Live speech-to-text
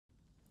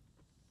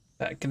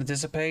That gonna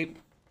dissipate?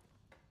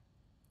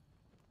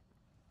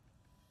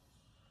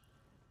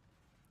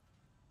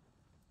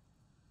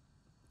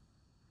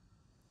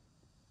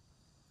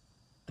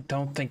 I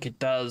don't think it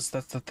does.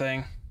 That's the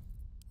thing.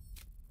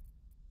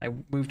 I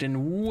moved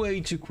in way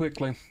too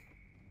quickly.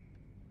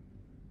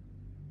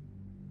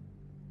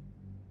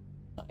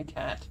 Hi,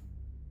 cat.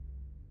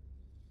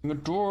 You're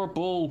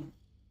adorable.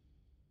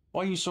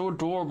 Why are you so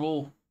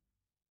adorable?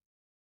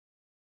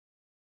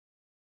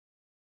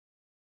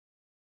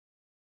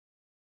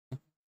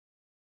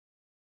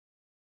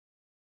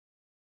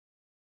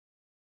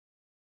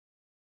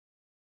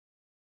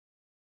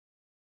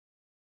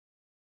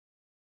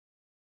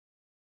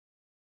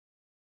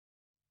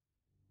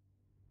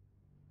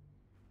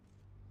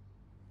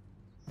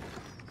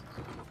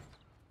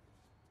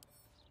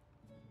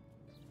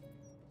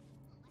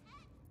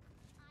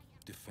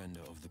 Defender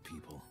of the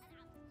people.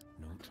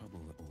 No trouble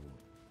at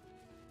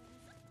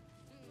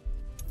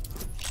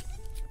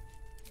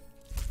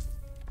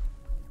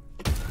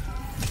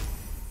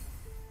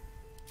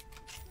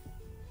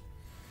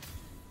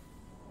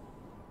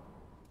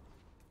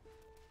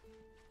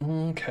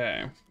all.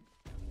 Okay.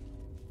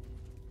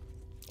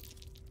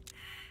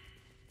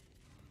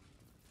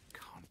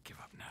 Can't give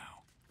up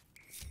now.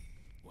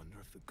 Wonder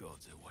if the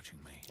gods are watching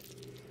me.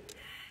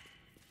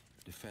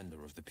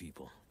 Defender of the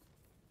people.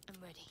 I'm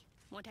ready.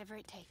 Whatever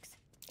it takes.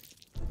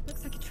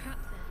 Looks like a trap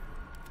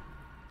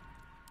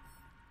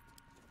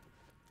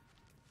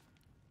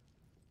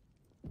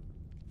there.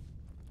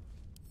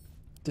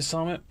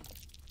 Disarm it.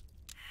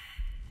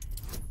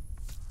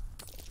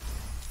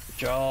 Good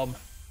job.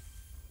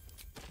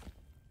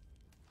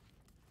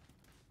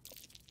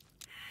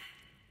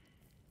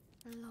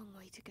 A long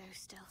way to go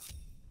still.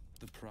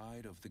 The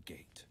pride of the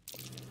gate.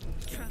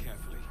 Trap.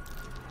 Carefully.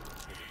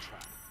 There's a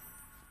trap.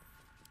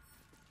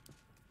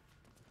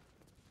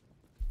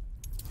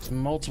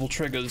 Multiple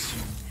triggers.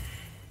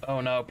 Oh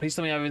no, please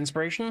tell me I have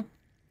inspiration.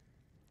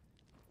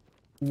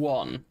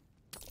 1.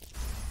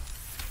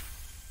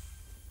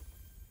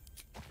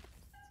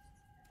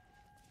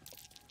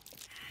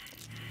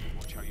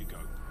 Watch how you go.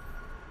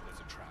 There's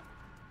a trap.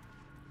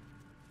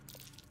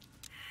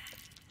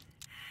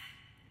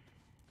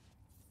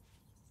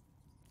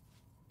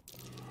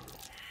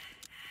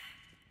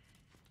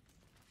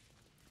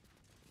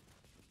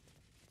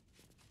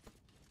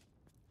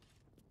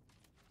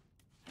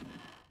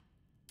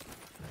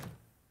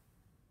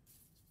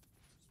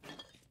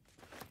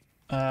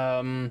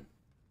 Um.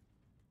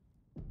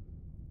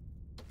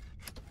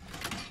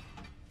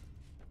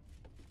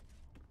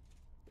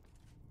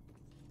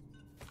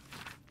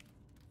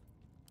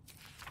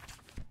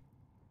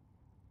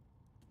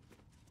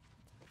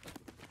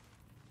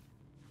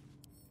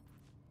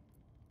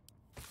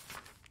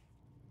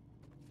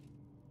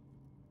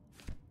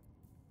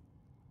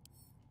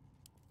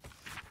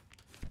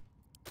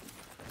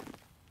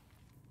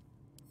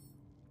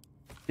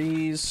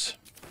 These.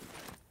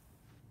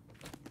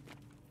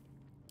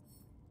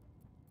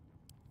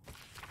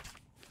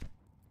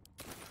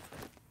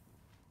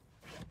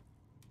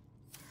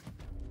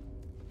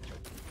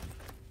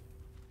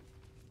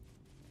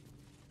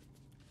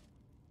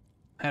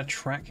 How to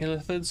track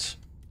illithids?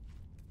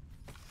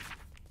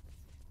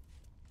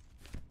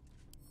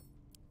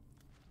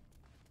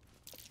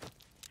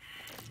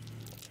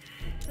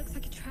 Looks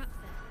like a trap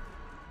there.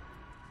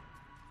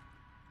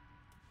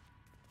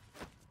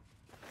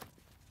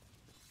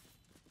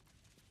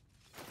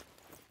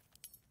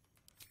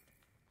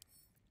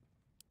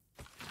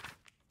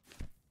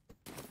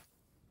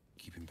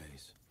 Keeping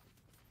pace.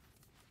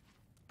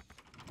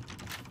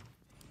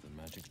 The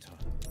magic tile.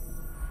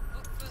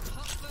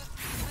 Hot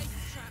foot, bait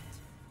trapped.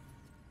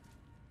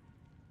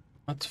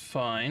 That's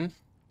fine.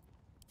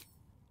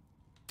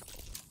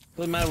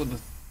 Doesn't matter with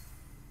the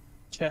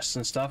chests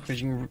and stuff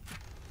because you can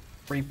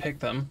re-pick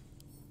them.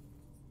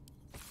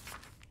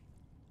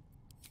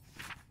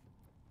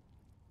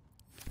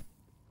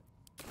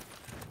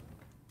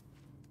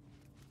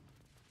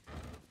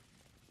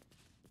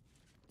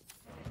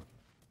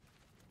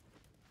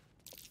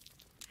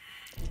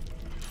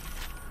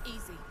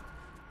 Easy.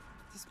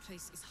 This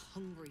place is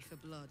hungry for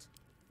blood.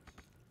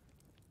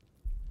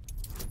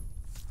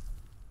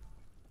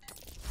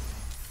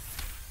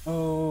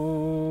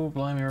 Oh,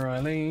 blimey,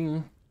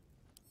 Riley.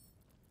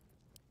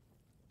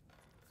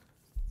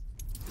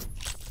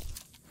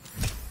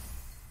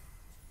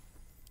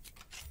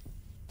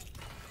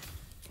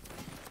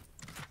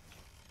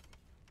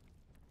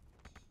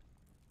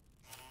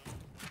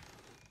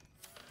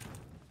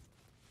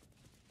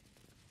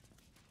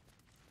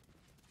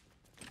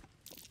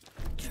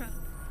 Trap.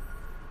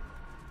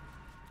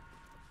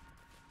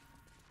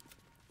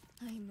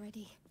 I'm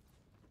ready.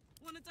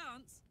 Wanna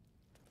dance?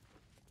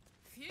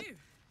 Phew.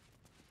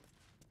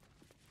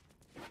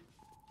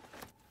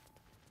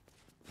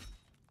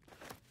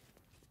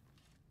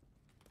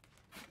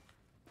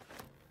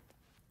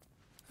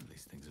 At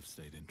least things have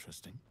stayed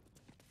interesting.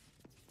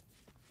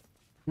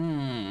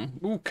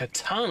 Ooh,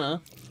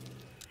 katana.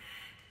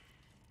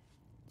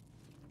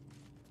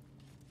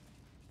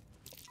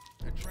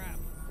 A trap.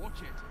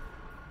 Watch it.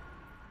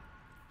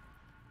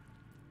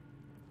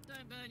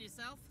 burn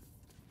yourself.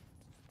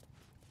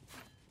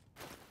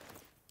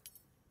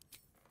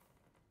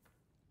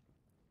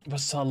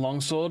 What's our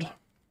longsword?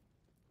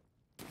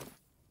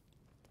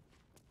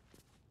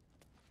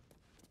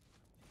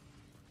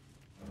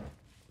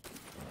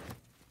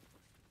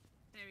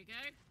 There we go.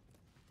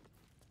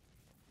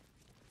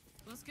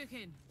 What's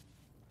cooking?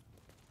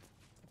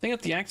 I think I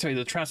have to deactivate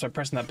the traps by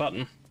pressing that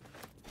button.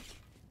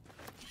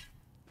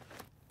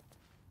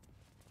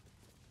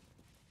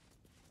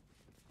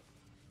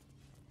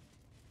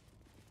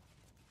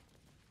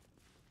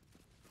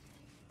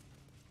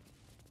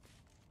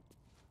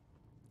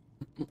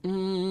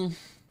 Mm.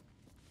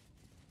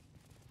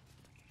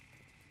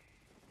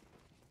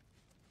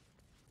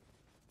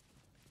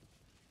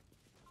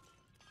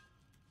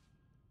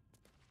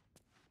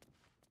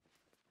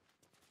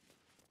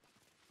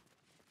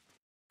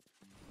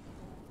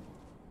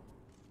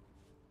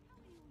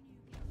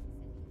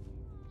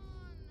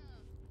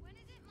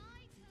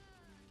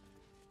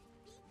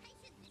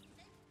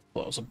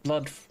 Well, it was a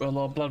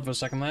lot of blood for a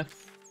second there.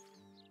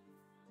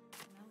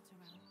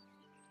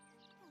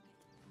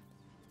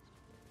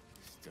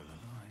 Still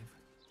alive.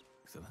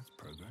 So that's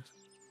progress.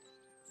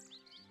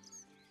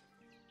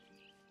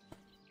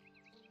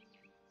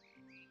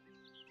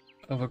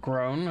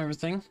 Overgrown,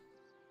 everything.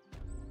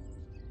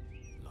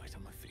 Light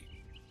on my feet.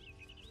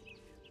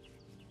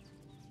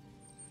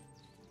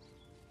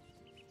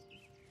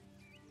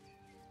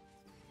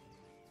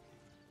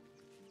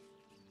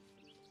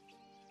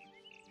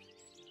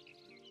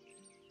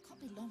 Can't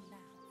be long now.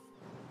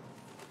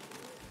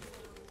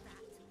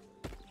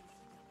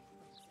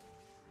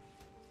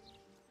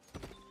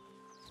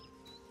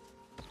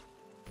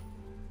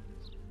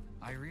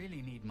 I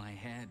really need my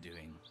hair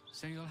doing,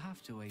 so you'll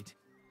have to wait.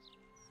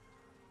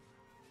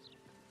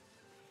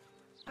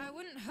 I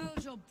wouldn't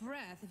hold your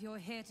breath if you're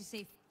here to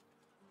see.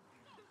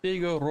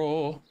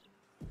 Figaro.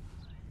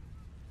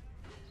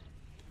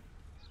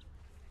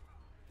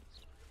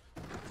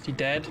 Is he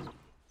dead?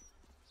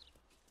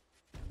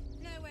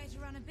 No way to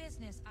run a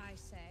business, I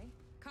say.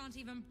 Can't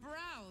even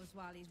browse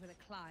while he's with a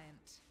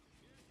client.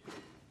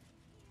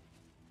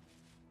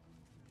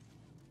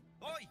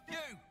 Oi,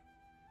 you!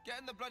 Get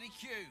in the bloody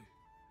queue!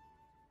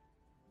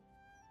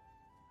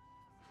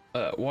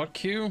 What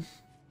queue?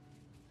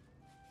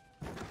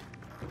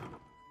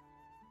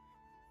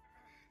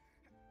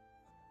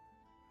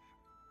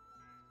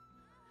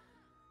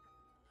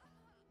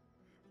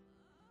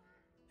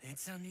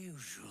 It's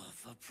unusual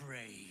for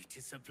prey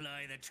to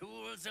supply the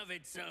tools of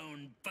its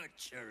own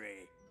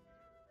butchery.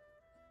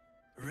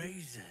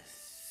 Razors,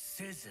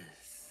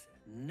 scissors,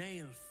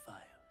 nail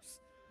files.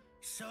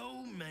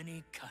 So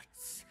many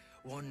cuts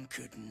one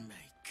couldn't make.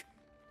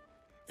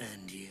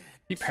 And yet,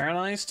 He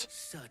paralyzed?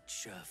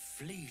 such a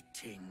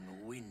fleeting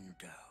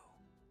window.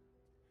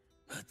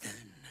 But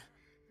then,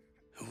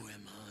 who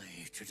am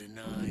I to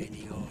deny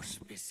the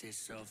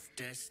auspices of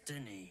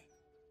destiny?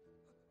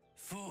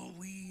 For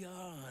we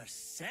are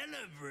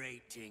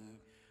celebrating,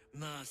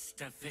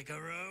 Master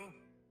Figaro.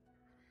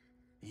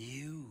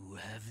 You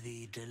have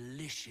the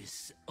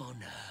delicious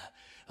honor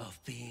of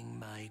being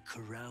my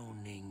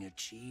crowning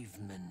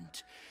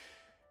achievement.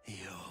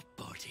 Your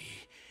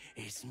body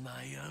is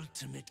my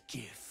ultimate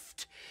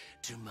gift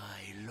to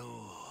my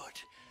lord.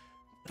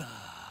 But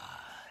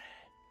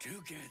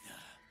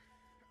together,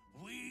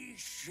 we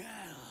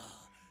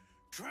shall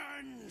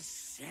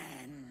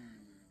transcend.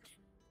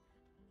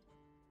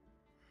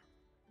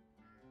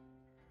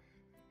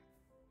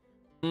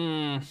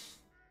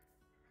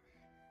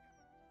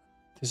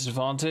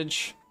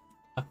 Disadvantage?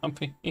 I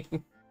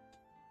mean...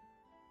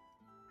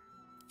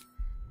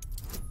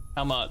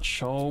 How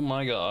much? Oh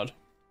my god.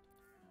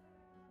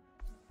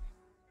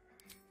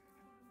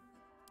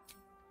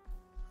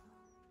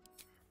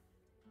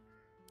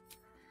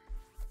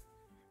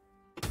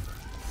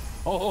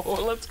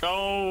 Oh, let's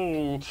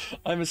go!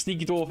 I'm a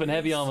sneaky dwarf in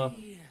heavy armor.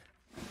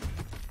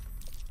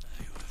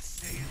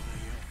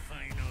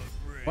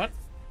 What?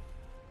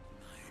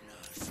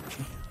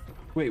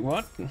 Wait,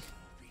 what?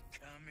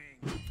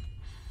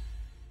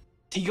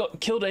 He got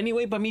killed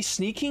anyway by me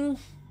sneaking?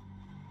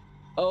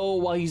 Oh,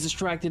 while he's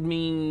distracted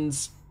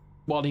means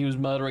while he was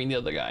murdering the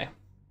other guy.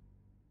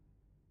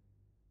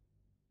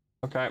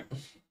 Okay.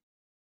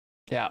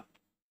 Yeah.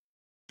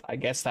 I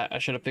guess that I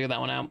should have figured that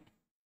one out.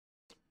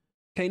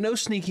 Okay, no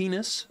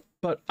sneakiness,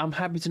 but I'm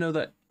happy to know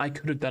that I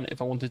could have done it if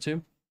I wanted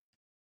to.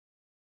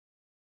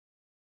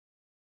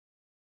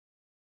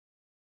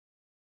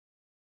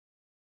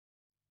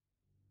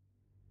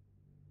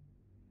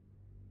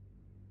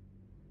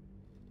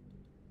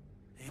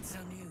 It's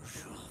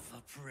unusual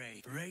for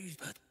prey, raised,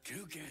 but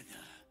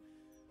together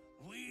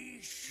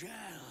we shall.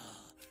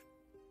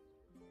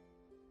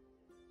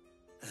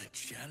 A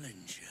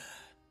challenger.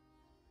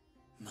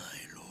 My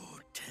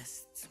lord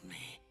tests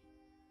me.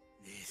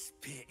 This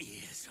pit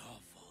is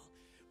awful.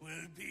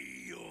 Will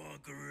be your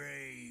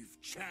grave,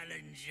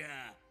 challenger.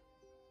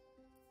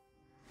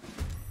 I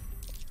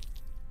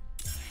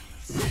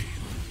will seal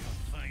your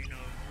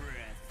final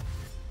breath.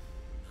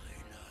 My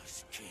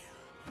last kill.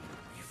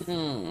 You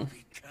will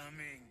be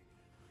coming.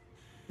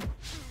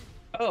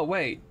 Oh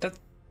wait, that's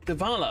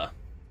Devala.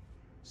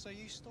 So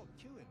you stopped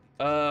queuing?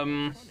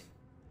 Um. Funny.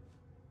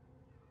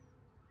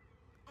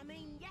 I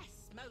mean,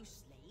 yes,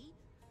 mostly.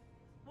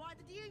 Why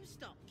did you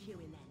stop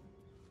queuing then?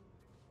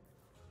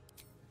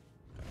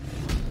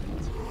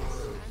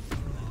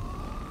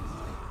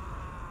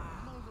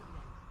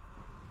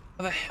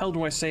 How the hell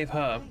do I save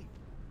her?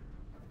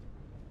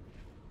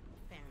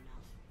 Fair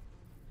enough.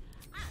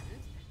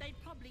 And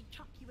they'd probably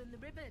chuck you in the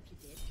river if you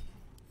did.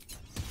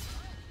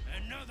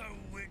 Another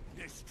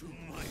witness to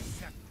my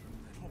sacrament.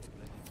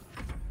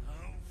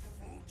 How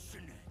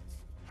fortunate.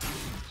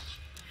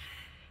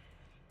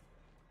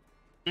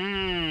 No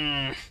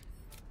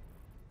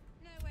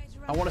way to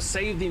run. I want to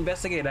save the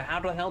investigator. How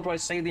the hell do I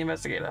save the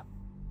investigator?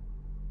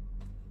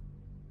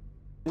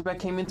 Maybe I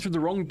came in through the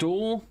wrong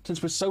door?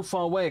 Since we're so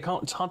far away,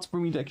 it's hard for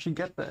me to actually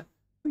get there.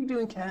 What are you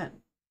doing, Cat?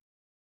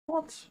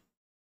 What?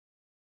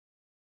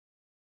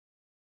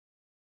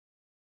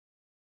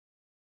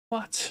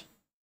 What?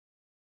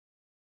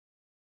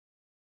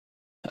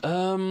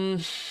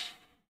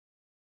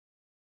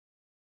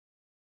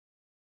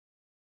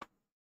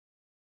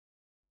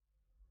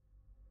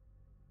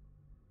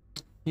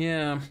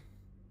 Yeah.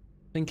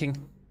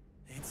 Thinking.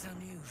 It's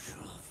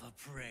unusual for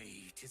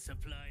prey to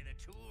supply the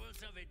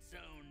tools of its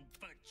own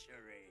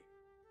butchery.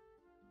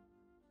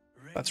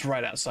 That's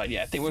right outside.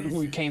 Yeah, I think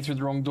we came through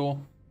the wrong door.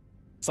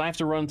 So I have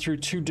to run through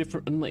two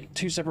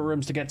separate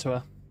rooms to get to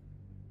her.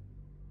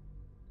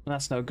 And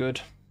that's no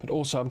good. But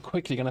also, I'm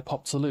quickly going to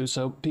pop to Lou,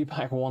 so be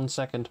back 1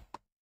 second.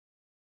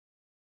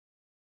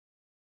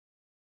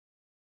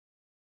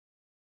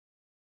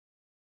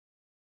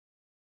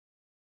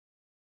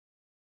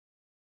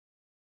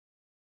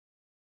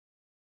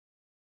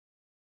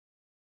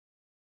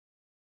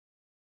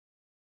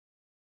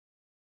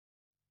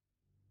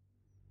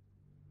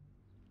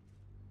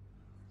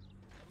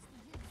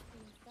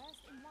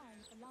 First in line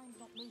if the line's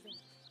not moving.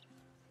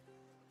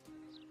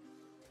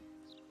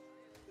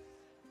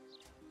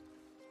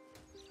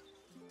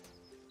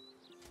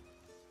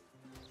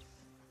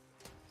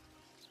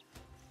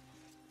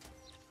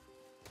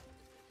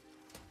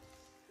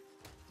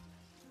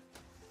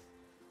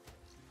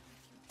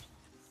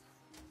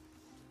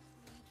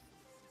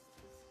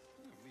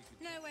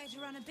 No way to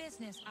run a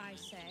business, I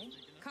say.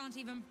 Can't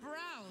even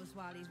browse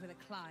while he's with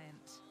a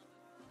client.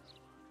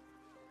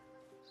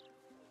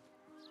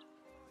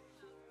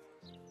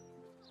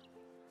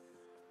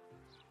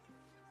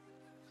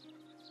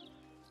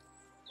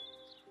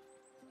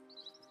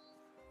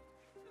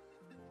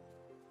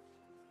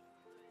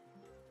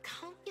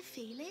 Can't you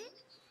feel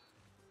it?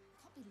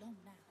 Can't be long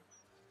now.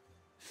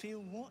 Feel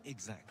what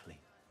exactly?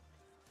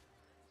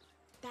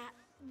 That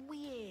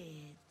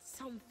weird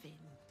something.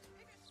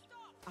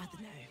 I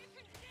don't know.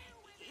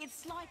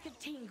 It's like a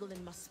tingle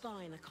in my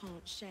spine I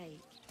can't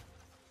shake.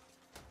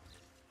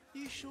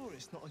 You sure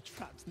it's not a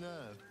trapped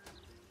nerve?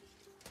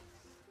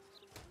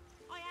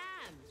 I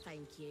am,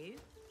 thank you.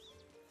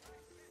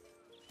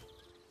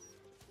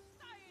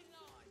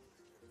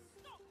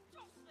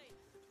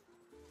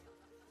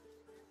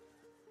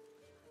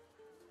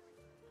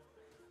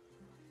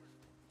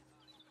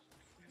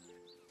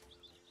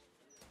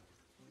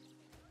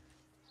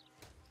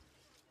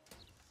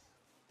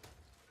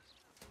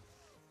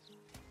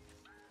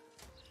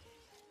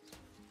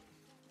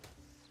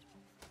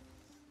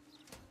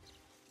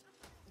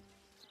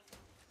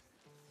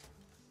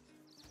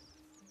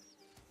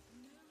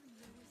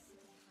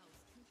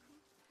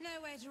 No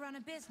way to run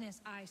a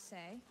business, I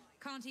say.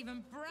 Can't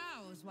even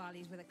browse while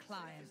he's with a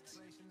client.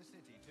 Place in the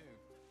city too.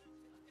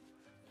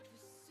 It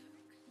was so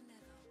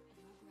clever of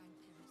your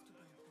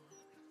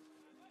grandparents to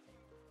build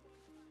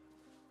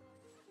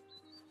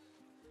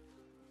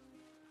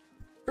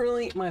that.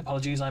 Really, my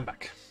apologies, I'm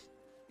back.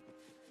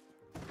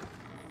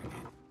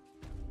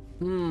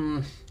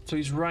 So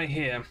he's right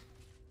here.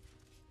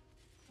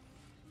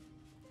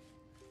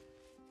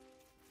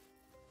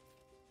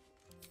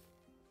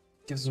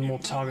 Gives us more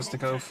targets to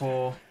go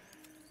for.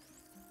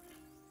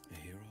 A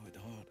hero at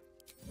heart.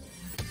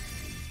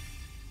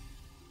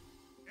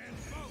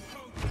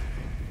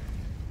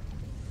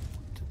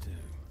 What to do?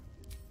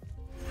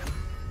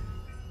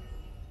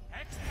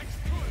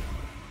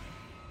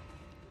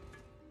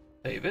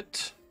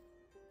 David.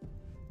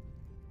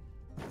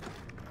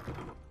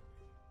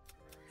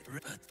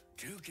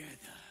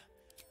 Together.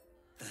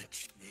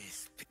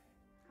 This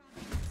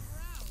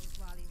Browse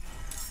while he's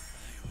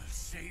I will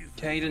save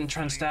Okay, he didn't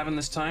try and stab him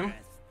this time.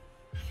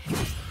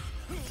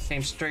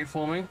 Came straight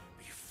for me.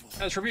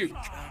 That's rebuke.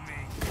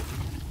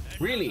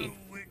 Really?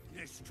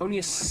 Only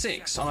a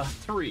 6 on a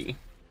 3.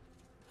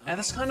 And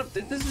that's kind of.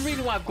 This is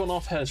really why I've gone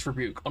off Hellish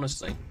Rebuke,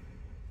 honestly.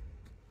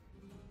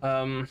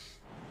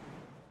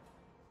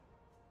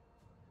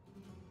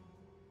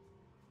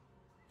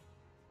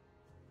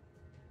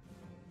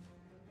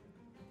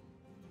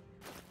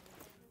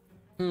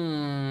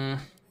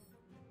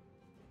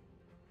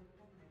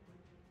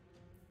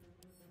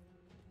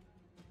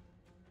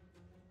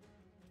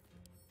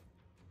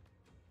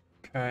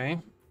 Okay.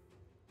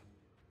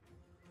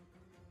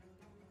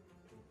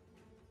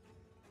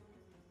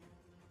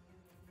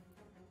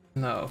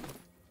 No.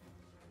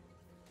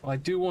 Well, I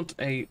do want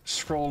a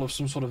scroll of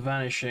some sort of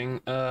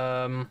vanishing.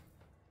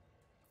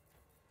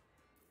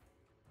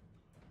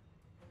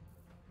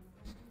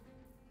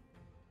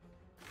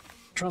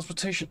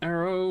 Transportation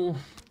arrow.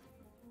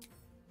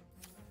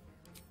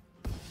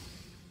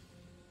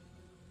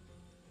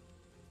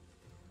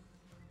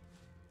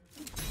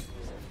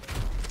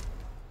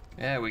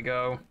 There we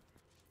go.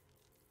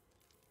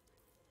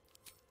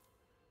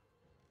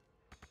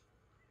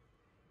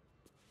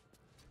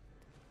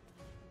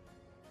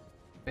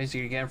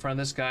 Basically, get in front of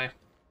this guy.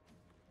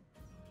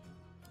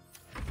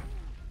 No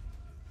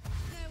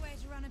way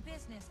to run a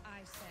business,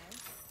 I say.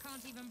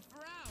 Can't even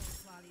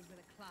browse while he's with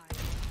a client.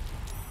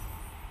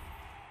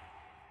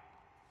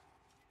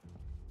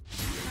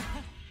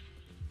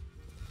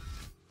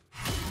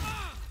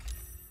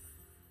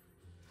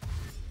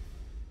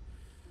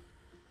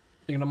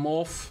 You're gonna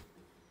morph.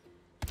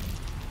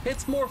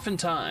 It's morphin'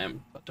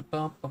 time.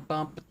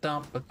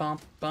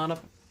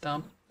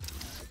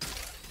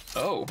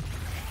 Oh.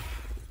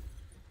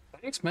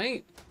 Thanks,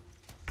 mate.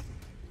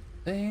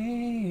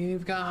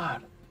 They've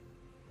got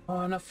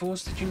on a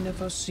force that you've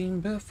never seen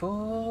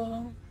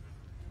before.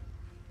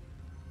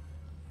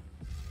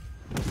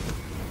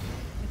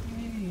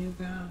 They've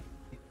got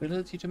the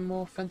ability to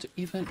morph and to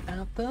even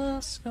out the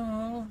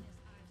score.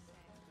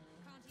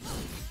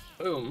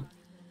 Boom.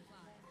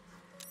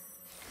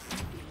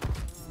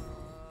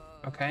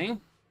 Okay.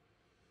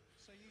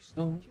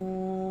 So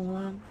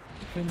I'm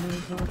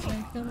gonna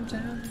take them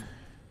down.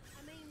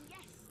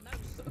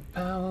 The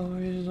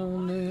power is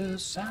on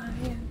this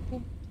side.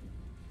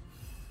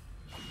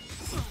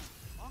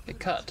 Get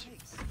cut.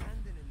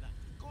 Standing in that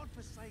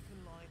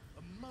godforsaken line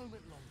a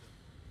moment longer.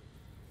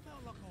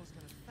 Felt like I was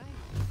gonna faint.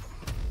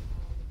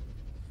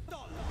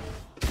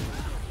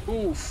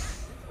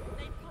 Oof.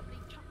 They probably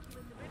chucked you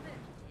in the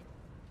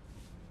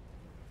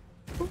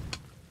river.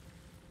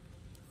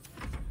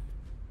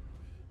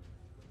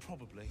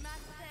 Probably.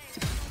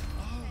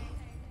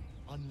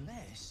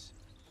 Unless.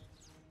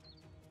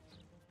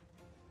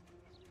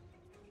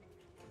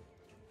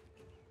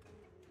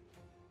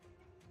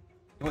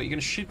 What, you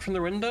gonna shoot from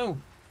the window?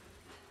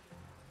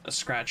 A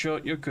scratch, you're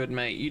good,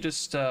 mate. You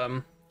just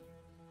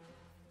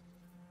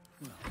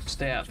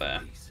stay out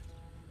there.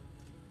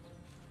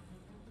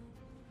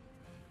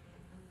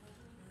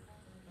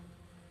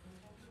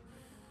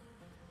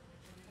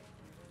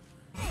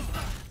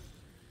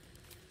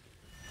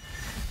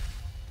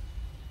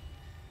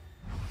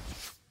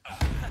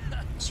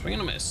 Swing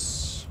and a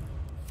miss.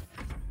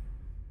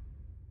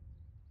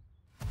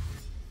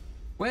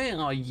 Where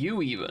are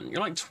you even?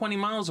 You're like 20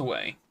 miles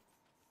away.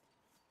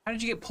 How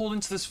did you get pulled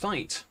into this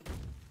fight?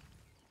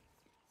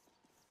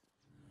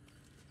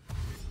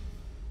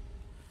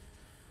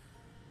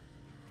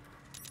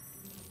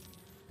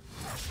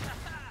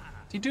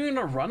 Is he doing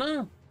a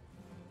runner?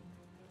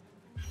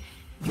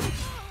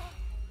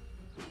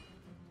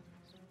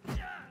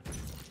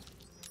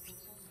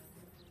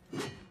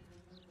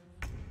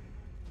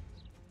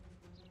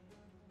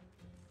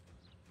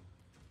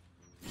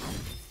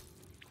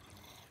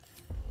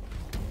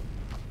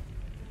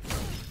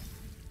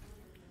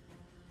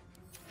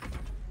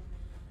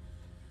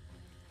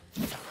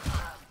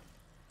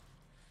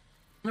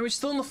 No, he's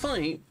still in the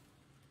fight.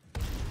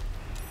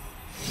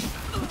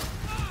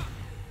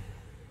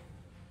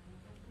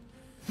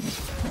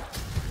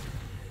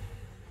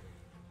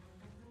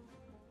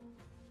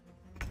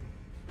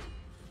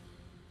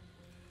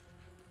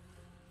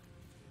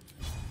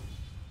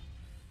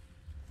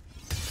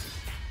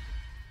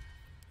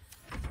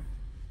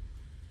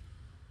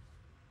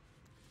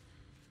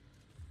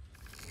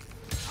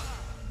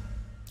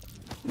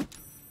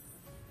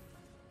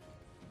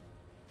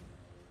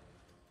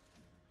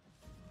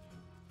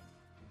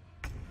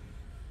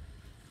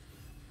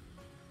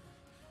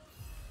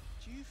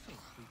 Do you think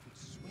we could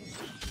swim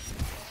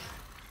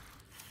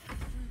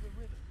through the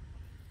river?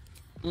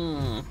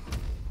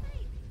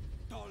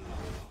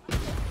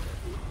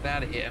 Get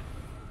out of here.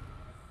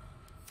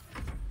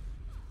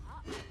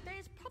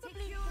 There's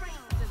probably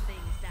crates and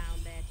things down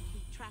there to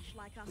keep trash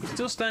like us.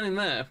 Still standing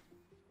there.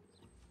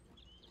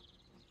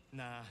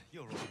 Nah,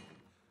 you're right.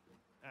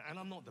 And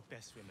I'm not the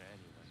best swimmer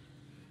anyway.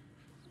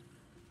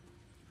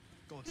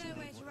 God No knows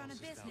way what to run a else is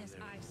down business,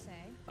 there. I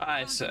say. I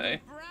Can't say.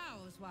 even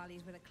browse while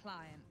he's with a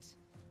client.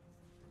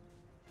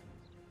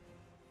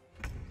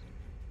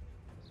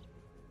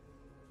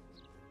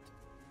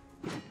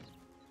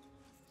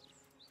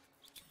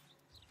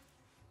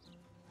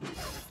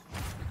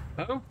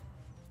 Oh?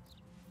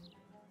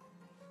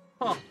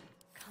 Huh.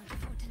 Can't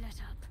afford to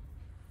let up.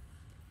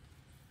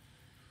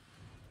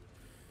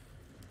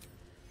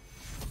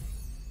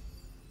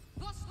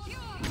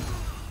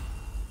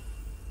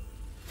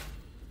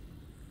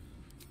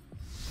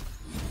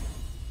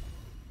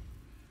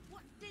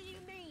 What do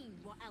you mean?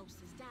 What else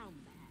is down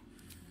there?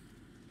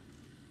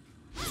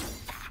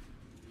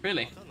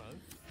 Really? I don't know.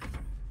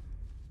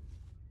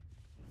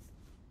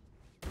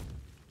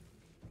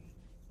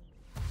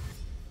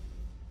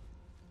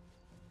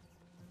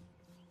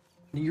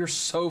 You're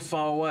so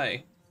far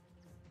away.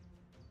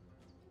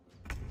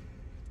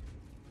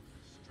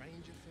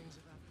 Stranger things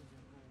have happened.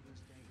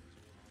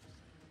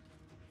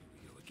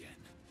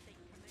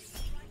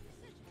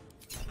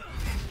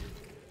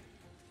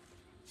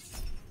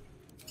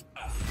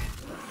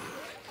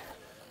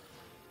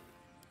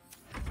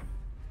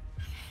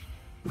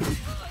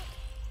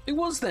 It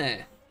was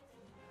there.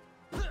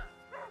 The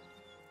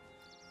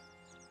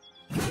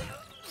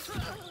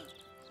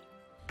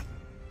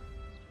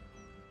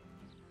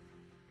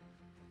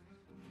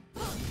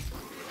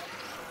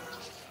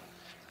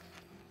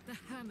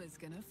hammer's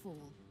gonna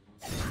fall.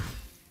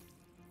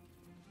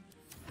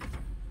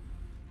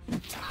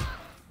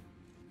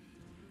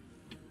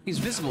 He's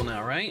visible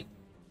now, right?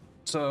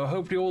 So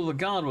hopefully all the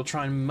guard will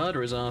try and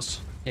murder his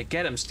ass. Yeah,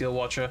 get him, Steel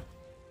Watcher.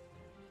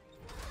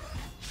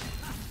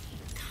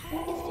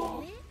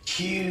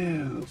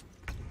 You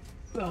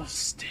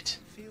bastard.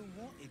 Feel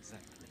what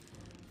exactly?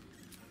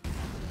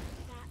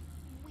 That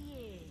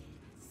weird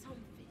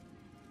something.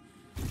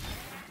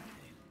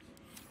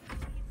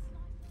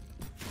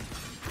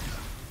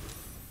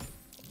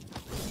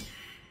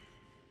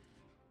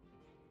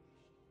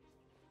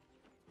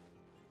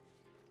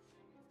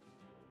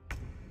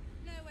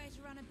 No way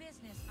to run a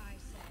business, I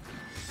say.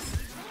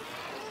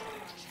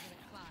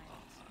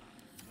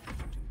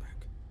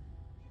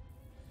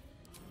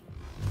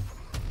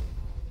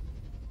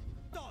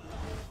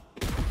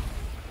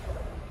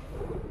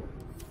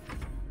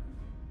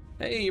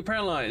 Hey, you're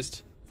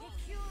paralyzed.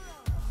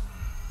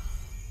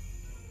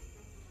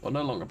 Well,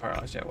 no longer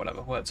paralyzed yet,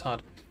 whatever. Well, it's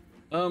hard.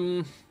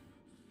 Focus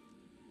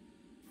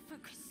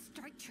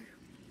straight through.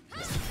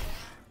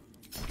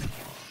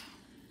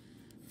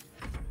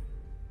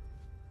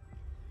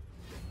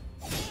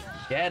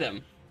 Get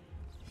him.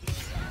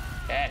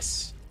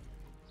 Yes.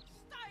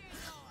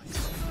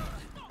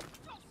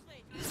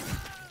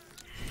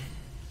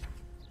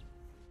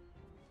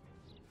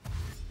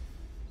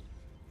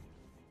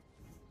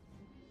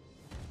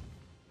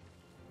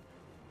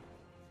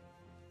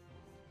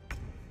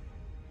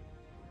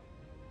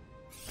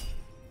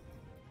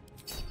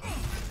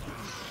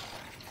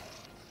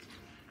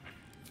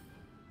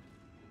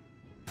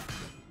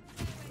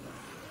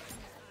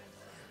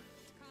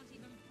 Can't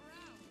even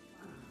browse.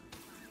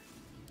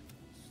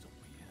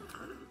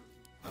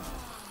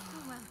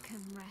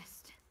 Welcome,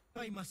 rest.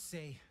 I must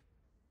say,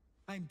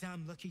 I'm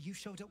damn lucky you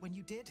showed up when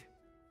you did.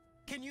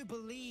 Can you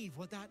believe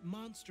what that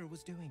monster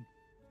was doing?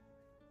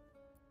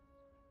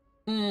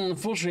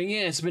 Unfortunately,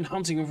 yes, I've been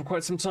hunting him for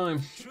quite some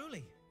time.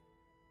 Truly?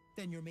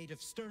 Then you're made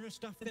of sterner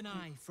stuff than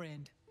I,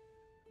 friend.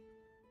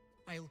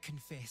 I'll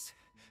confess,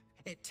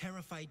 it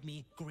terrified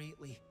me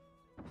greatly.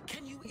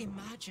 Can you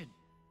imagine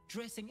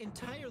dressing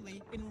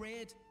entirely in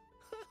red?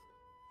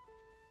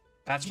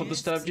 That's what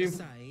Jests disturbed you?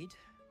 aside,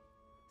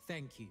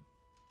 thank you.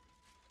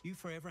 You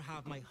forever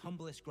have my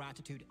humblest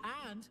gratitude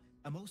and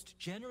a most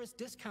generous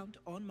discount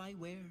on my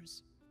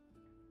wares.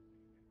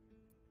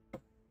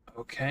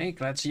 Okay,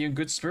 glad to see you in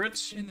good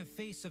spirits. In the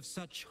face of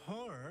such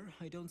horror,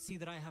 I don't see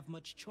that I have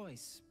much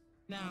choice.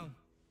 Now,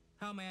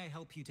 how may I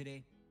help you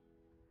today?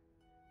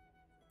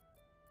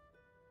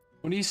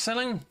 What are you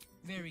selling?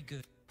 Very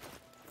good.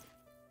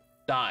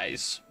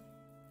 Dyes.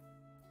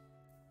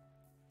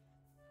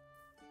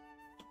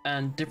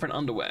 And different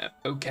underwear.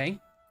 Okay.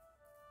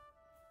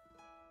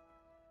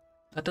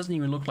 That doesn't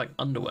even look like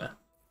underwear.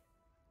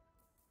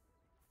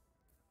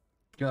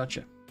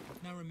 Gotcha.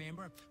 Now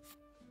remember,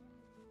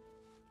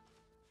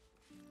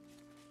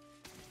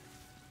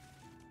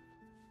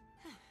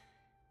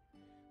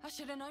 I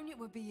should have known it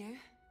would be you.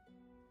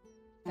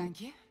 Thank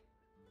you.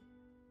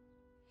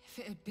 If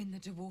it had been the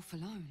dwarf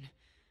alone,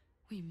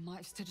 we might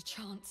have stood a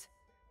chance.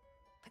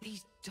 But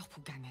these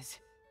doppelgangers,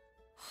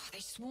 they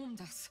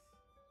swarmed us.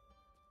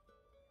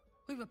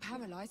 We were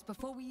paralyzed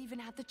before we even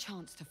had the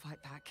chance to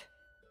fight back.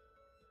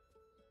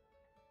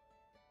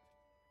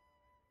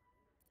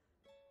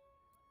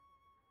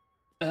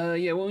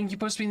 Yeah, well, you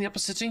supposed to be in the upper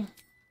city?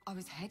 I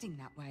was heading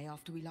that way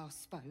after we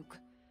last spoke,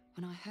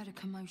 when I heard a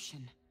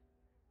commotion.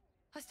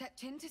 I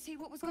stepped in to see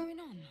what was going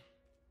on.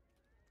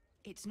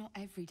 It's not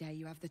every day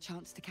you have the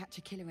chance to catch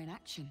a killer in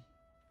action.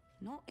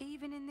 Not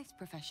even in this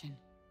profession.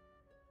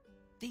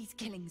 These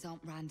killings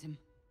aren't random.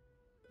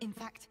 In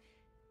fact,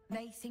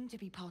 they seem to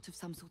be part of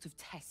some sort of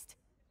test.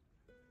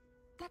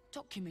 That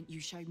document you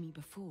showed me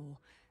before,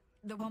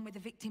 the one with the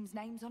victims'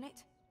 names on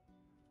it,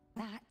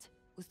 that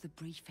was the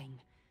briefing.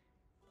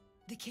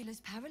 The killers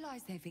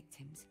paralyze their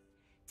victims,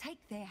 take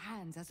their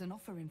hands as an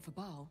offering for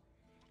Baal,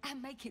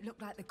 and make it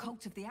look like the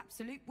cult of the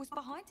Absolute was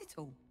behind it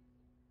all.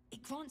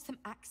 It grants them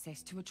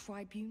access to a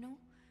tribunal.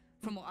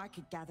 From what I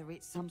could gather,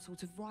 it's some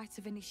sort of rite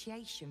of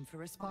initiation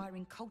for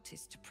aspiring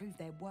cultists to prove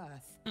their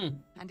worth.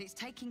 And it's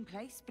taking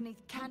place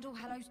beneath Candle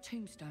Hallow's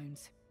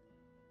tombstones.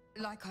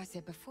 Like I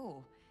said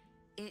before,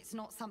 it's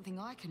not something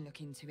I can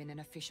look into in an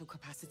official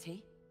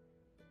capacity.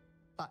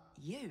 But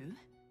you...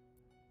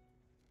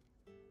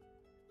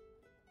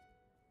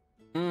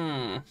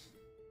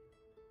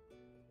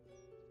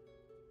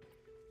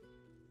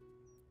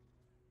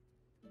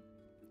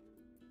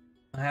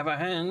 I have a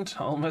hand.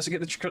 I'll investigate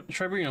the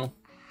tribunal.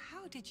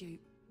 How did you...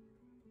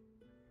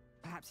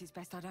 Perhaps it's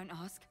best I don't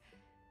ask.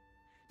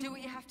 Do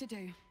what you have to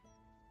do.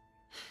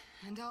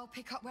 And I'll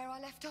pick up where I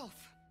left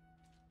off.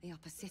 The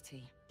upper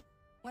city.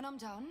 When I'm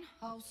done,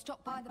 I'll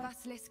stop by the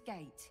Basilisk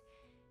Gate.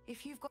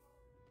 If you've got...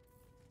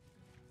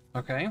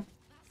 Okay. That's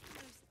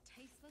the most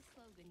tasteless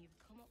slogan you've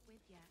come up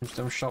with yet.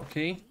 Still shop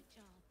key. Great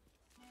job.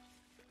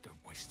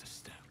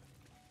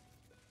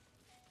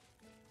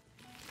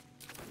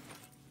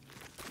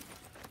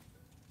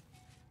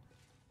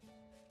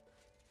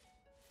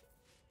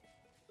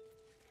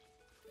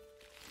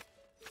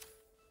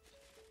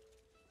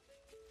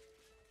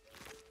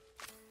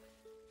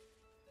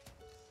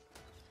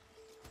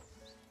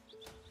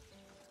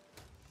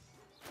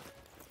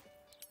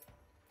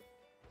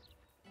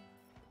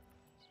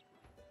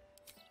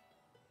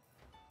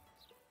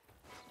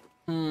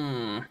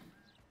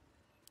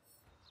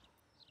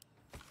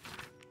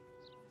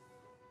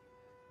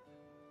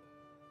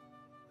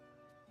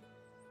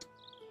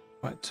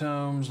 White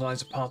tomes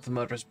lies a path of the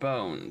murderous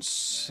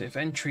bones. If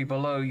entry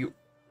below you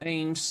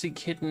aim, seek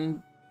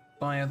hidden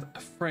by a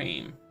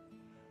frame.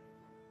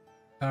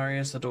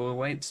 Barriers, the door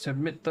waits to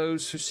admit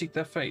those who seek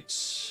their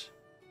fates.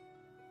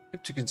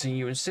 If to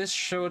continue, insist,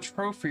 show a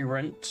trophy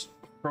rent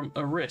from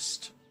a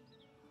wrist.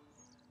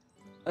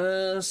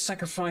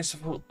 Sacrifice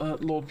of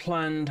Lord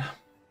planned.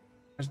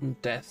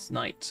 Present death,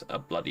 night, a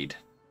bloodied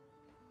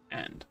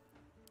hand.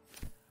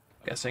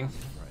 Guessing.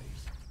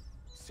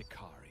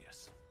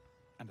 Sicarius.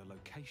 And a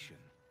location.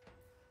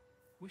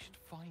 We should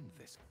find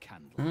this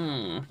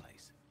candle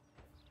place.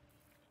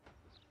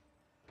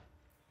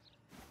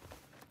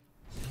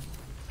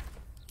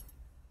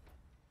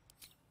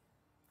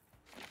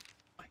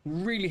 I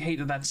really hate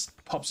that that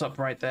pops up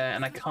right there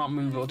and I can't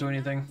move or do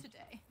anything.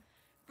 Today,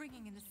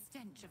 bringing in the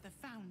stench of the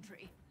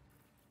foundry,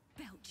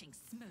 belching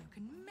smoke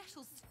and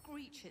metal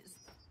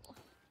screeches.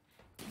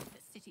 Keep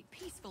the city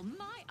peaceful,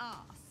 my arse.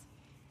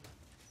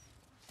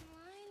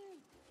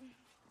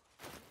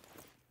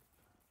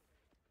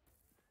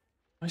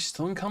 Am I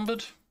still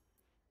encumbered?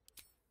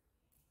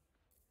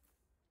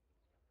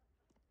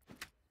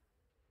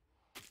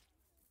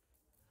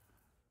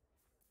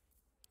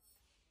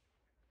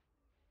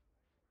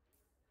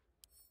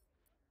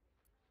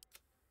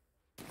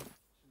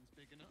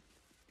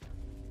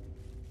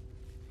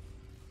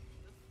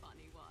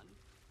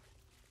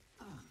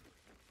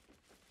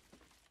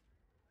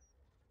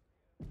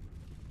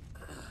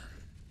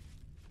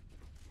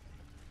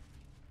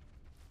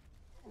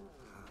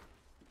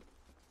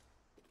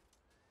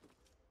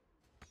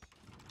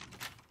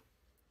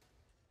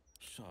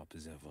 Sharp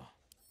as ever.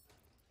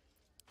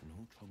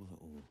 No trouble at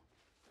all.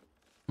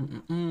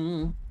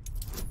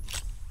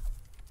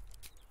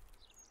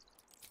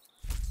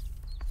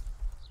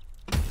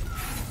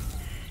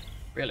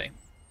 Really?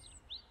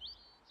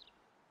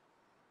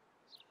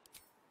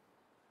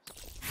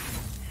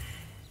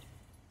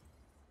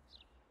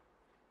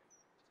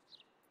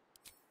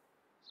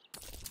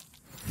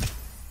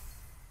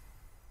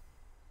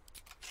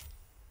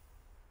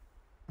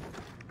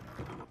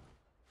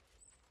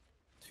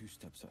 Two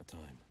steps at a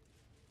time.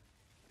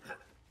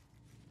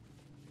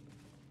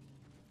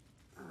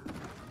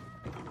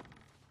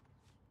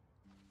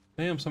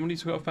 Damn,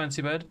 somebody's got a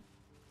fancy bed.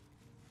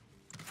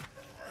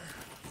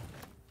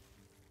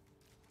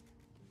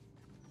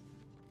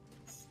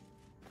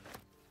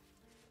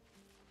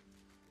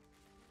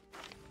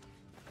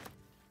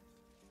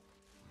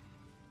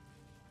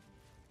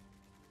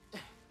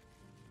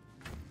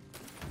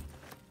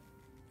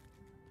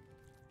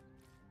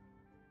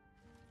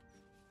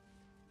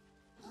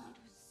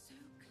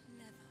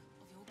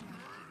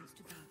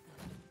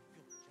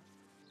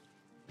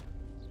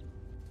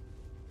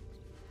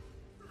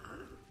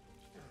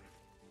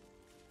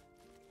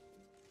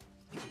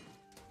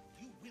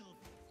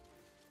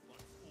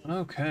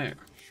 Okay.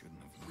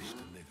 Shouldn't have wished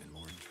to live in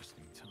more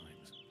interesting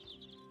times.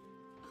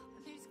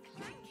 Those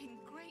clanking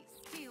great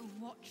steel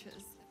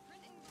watchers.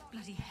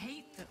 Bloody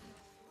hate them.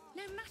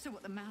 No matter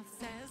what the mouth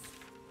says.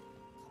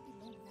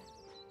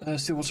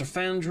 Stillwater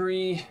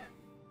Foundry.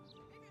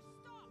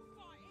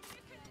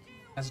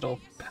 Azador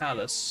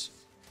Palace.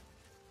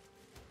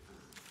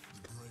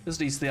 This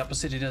leads to the upper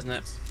city, doesn't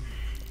it?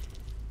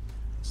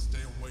 Stay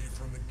away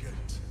from the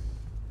gate.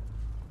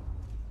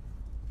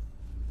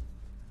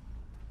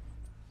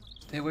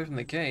 Stay away from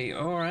the gate,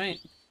 alright.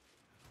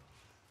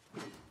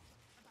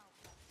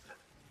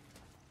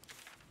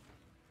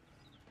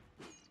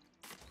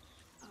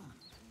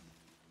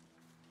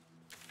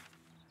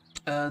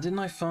 Didn't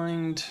I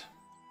find...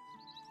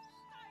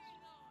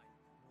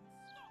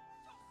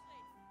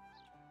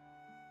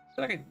 I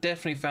feel like I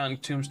definitely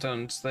found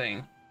Tombstone's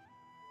thing.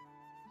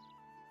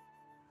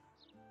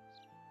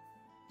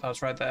 That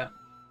was right there.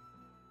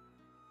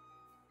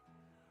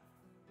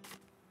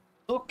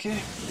 Okay.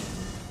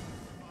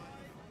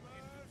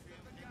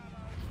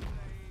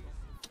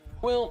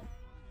 Well,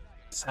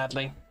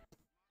 sadly,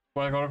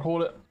 what I gotta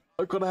call it,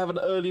 I've gotta have an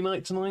early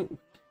night tonight.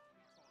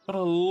 Got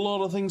a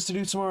lot of things to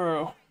do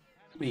tomorrow.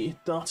 Be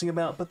darting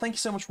about, but thank you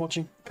so much for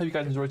watching. Hope you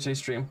guys enjoyed today's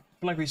stream.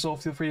 Like we saw,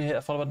 feel free to hit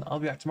that follow button. I'll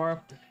be back tomorrow.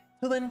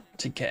 Till then,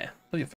 take care. Love you.